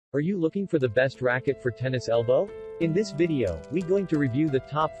Are you looking for the best racket for tennis elbow? In this video, we're going to review the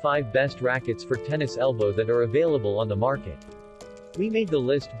top 5 best rackets for tennis elbow that are available on the market. We made the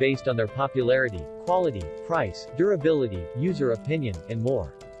list based on their popularity, quality, price, durability, user opinion, and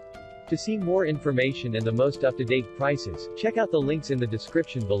more. To see more information and the most up-to-date prices, check out the links in the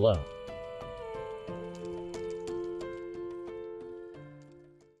description below.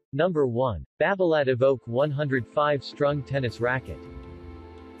 Number 1. Babolat Evoke 105 Strung Tennis Racket.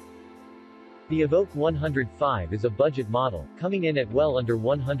 The Evoke 105 is a budget model, coming in at well under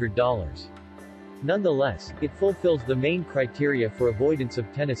 $100. Nonetheless, it fulfills the main criteria for avoidance of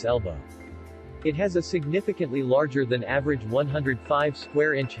tennis elbow. It has a significantly larger than average 105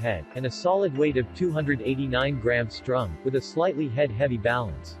 square inch head, and a solid weight of 289 grams strung, with a slightly head-heavy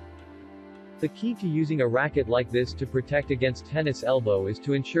balance. The key to using a racket like this to protect against tennis elbow is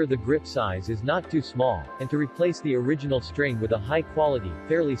to ensure the grip size is not too small, and to replace the original string with a high-quality,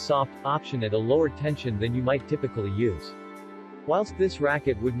 fairly soft, option at a lower tension than you might typically use. Whilst this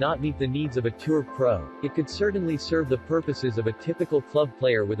racket would not meet the needs of a tour pro, it could certainly serve the purposes of a typical club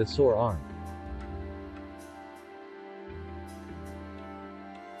player with a sore arm.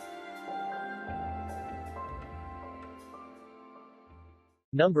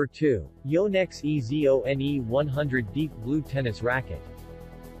 Number 2. Yonex Ezone 100 Deep Blue Tennis Racket.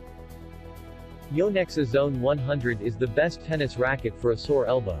 Yonex Ezone 100 is the best tennis racket for a sore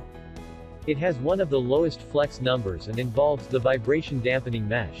elbow. It has one of the lowest flex numbers and involves the vibration dampening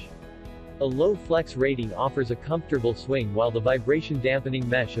mesh. A low flex rating offers a comfortable swing while the vibration dampening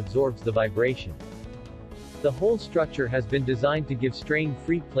mesh absorbs the vibration. The whole structure has been designed to give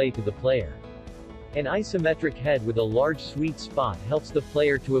strain-free play to the player. An isometric head with a large sweet spot helps the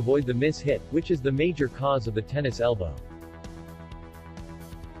player to avoid the miss-hit, which is the major cause of the tennis elbow.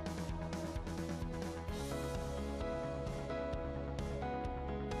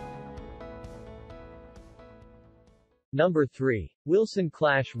 Number 3. Wilson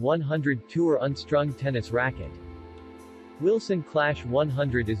Clash 100 Tour Unstrung Tennis Racket. Wilson Clash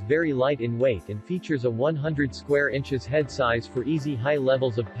 100 is very light in weight and features a 100 square inches head size for easy high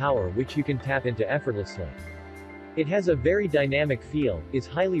levels of power which you can tap into effortlessly. It has a very dynamic feel, is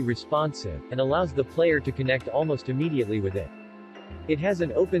highly responsive, and allows the player to connect almost immediately with it. It has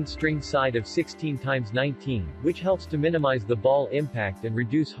an open string side of 16x19, which helps to minimize the ball impact and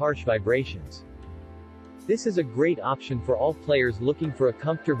reduce harsh vibrations. This is a great option for all players looking for a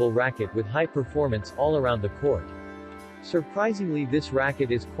comfortable racket with high performance all around the court. Surprisingly, this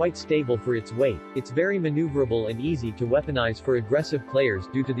racket is quite stable for its weight, it's very maneuverable and easy to weaponize for aggressive players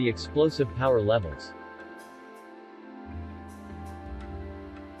due to the explosive power levels.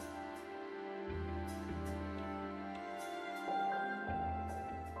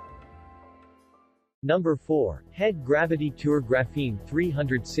 Number 4. Head Gravity Tour Graphene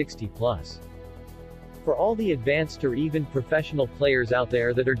 360+. For all the advanced or even professional players out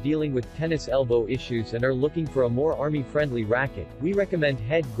there that are dealing with tennis elbow issues and are looking for a more army-friendly racket, we recommend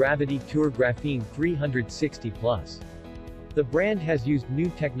Head Gravity Tour Graphene 360+. The brand has used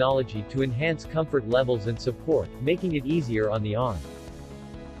new technology to enhance comfort levels and support, making it easier on the arm.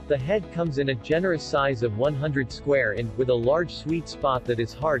 The head comes in a generous size of 100 square inch, with a large sweet spot that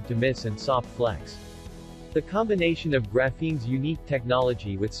is hard to miss and soft flex. The combination of graphene's unique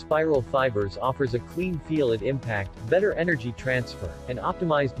technology with spiral fibers offers a clean feel at impact, better energy transfer, and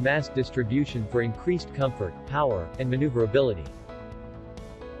optimized mass distribution for increased comfort, power, and maneuverability.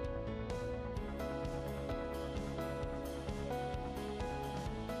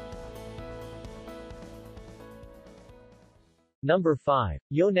 Number 5.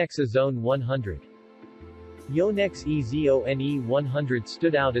 Yonex Ezone 100. Yonex Ezone 100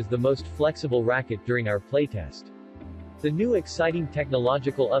 stood out as the most flexible racket during our playtest. The new exciting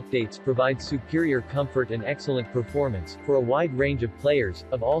technological updates provide superior comfort and excellent performance, for a wide range of players,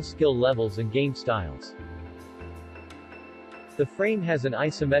 of all skill levels and game styles. The frame has an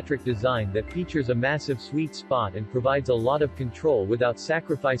isometric design that features a massive sweet spot and provides a lot of control without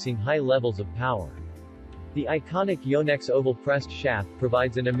sacrificing high levels of power. The iconic Yonex oval pressed shaft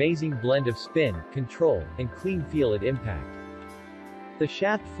provides an amazing blend of spin, control, and clean feel at impact. The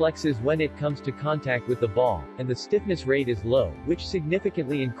shaft flexes when it comes to contact with the ball, and the stiffness rate is low, which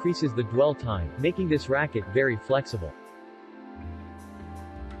significantly increases the dwell time, making this racket very flexible.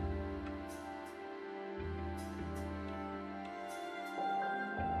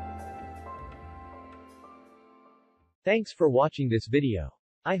 Thanks for watching this video.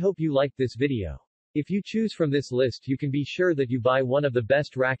 I hope you liked this video. If you choose from this list, you can be sure that you buy one of the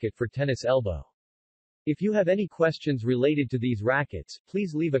best racket for tennis elbow. If you have any questions related to these rackets,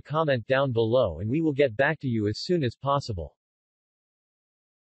 please leave a comment down below and we will get back to you as soon as possible.